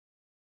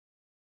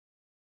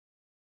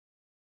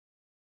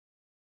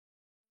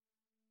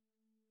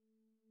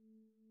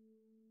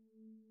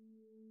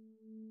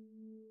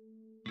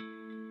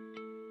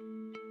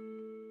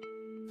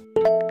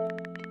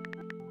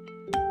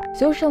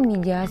Social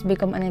media has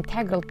become an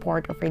integral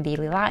part of our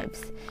daily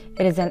lives.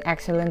 It is an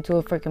excellent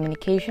tool for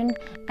communication,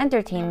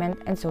 entertainment,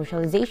 and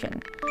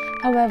socialization.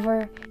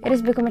 However, it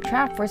has become a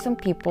trap for some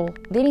people,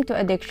 leading to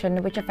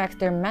addiction which affects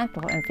their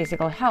mental and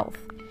physical health.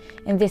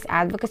 In this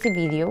advocacy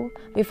video,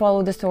 we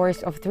follow the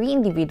stories of 3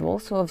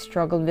 individuals who have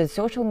struggled with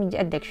social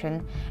media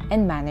addiction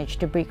and managed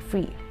to break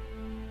free.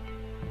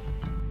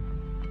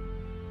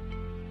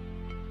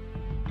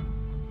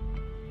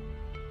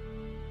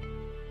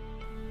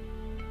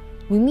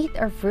 We meet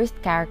our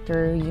first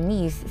character,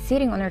 Eunice,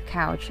 sitting on her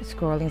couch,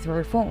 scrolling through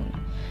her phone.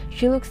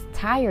 She looks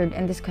tired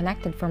and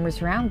disconnected from her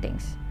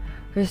surroundings.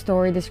 Her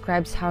story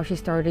describes how she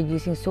started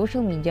using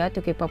social media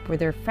to keep up with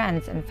her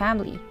friends and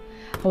family.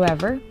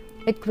 However,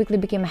 it quickly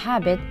became a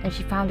habit and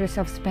she found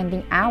herself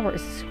spending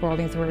hours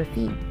scrolling through her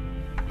feed.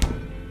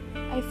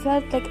 I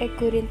felt like I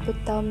couldn't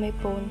put down my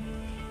phone.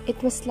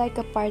 It was like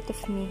a part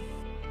of me.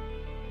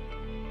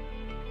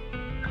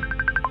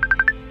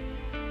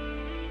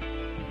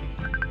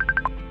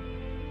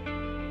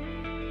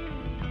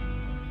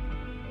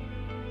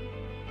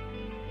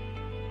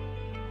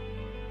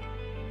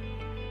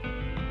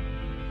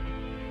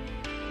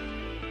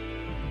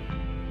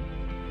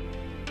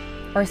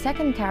 Our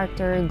second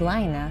character,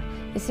 Glyna,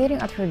 is sitting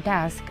at her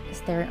desk,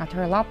 staring at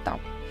her laptop.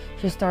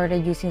 She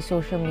started using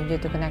social media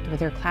to connect with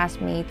her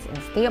classmates and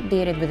stay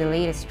updated with the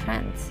latest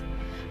trends.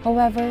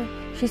 However,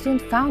 she soon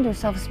found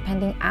herself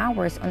spending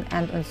hours on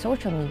end on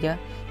social media,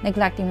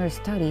 neglecting her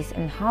studies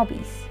and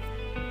hobbies.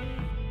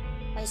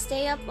 I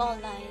stay up all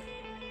night,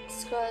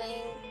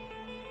 scrolling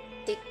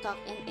TikTok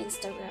and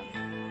Instagram.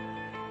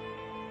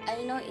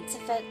 I know it's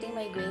affecting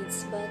my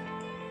grades, but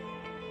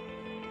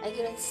I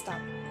couldn't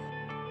stop.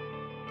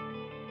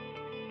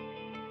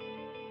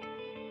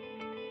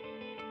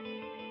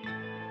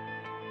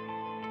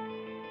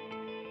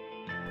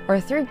 Our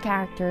third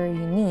character,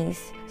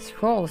 Eunice,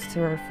 scrolls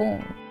through her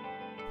phone.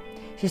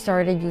 She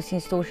started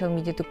using social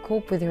media to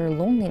cope with her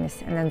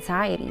loneliness and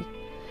anxiety.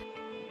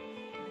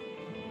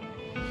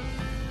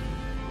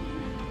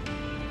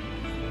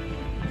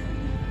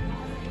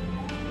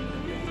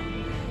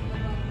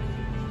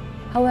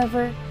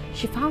 However,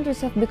 she found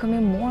herself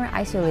becoming more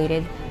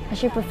isolated as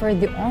she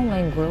preferred the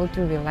online world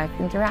to real-life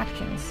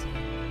interactions.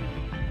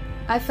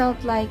 I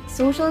felt like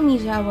social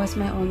media was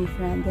my only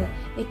friend.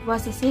 It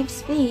was a safe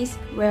space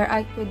where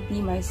I could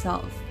be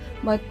myself,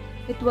 but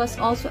it was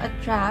also a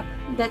trap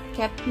that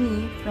kept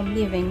me from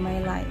living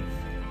my life.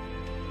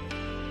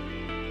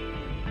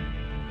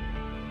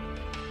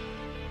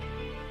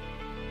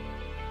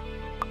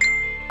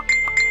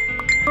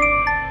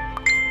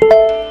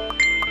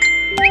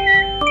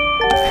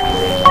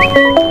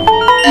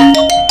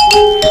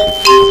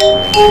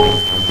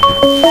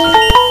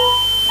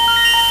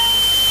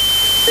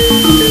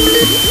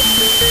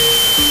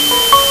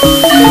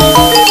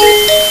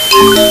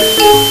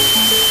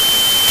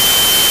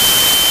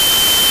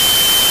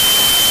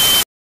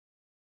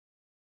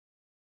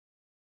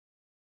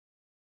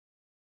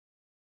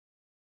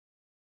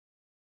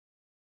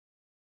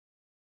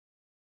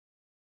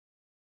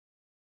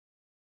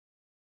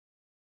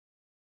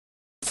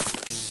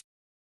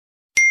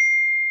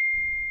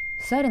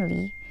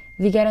 Suddenly,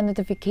 they get a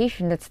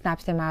notification that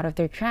snaps them out of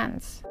their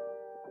trance.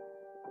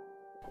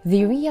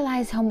 They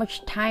realize how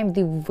much time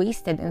they've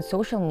wasted on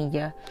social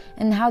media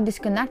and how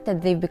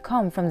disconnected they've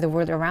become from the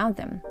world around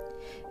them.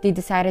 They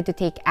decided to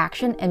take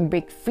action and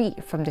break free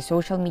from the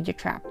social media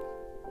trap.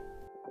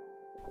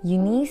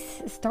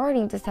 Eunice is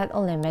starting to set a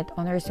limit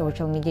on her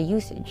social media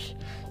usage.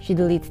 She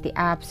deletes the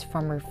apps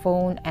from her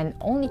phone and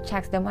only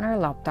checks them on her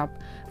laptop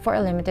for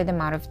a limited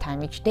amount of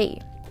time each day.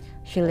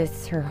 She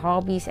lists her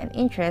hobbies and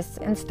interests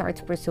and starts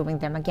pursuing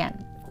them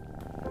again.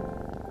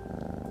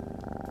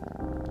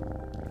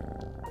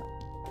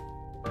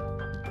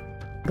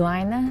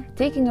 Glyna,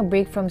 taking a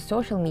break from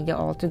social media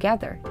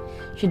altogether.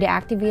 She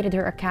deactivated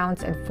her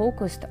accounts and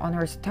focused on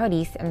her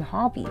studies and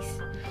hobbies.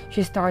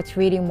 She starts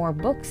reading more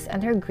books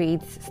and her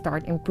grades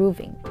start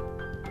improving.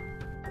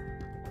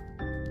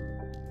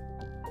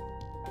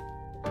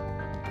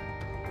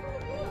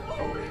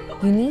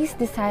 Eunice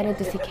decided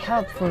to seek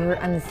help for her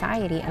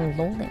anxiety and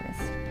loneliness.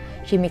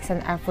 She makes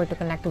an effort to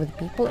connect with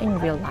people in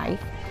real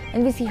life,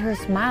 and we see her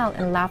smile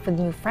and laugh with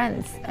new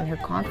friends, and her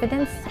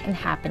confidence and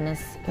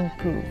happiness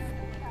improve.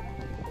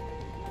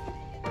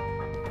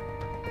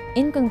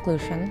 In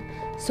conclusion,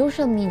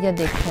 social media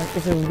addiction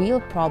is a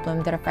real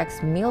problem that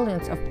affects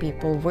millions of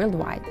people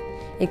worldwide.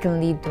 It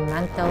can lead to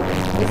mental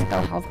and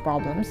physical health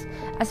problems,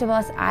 as well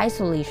as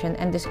isolation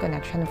and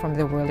disconnection from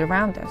the world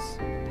around us.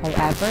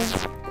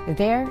 However,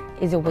 there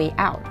is a way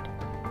out.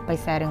 By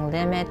setting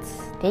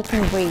limits,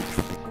 taking breaks,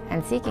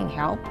 and seeking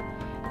help,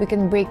 we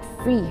can break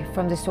free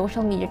from the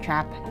social media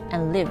trap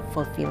and live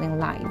fulfilling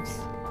lives.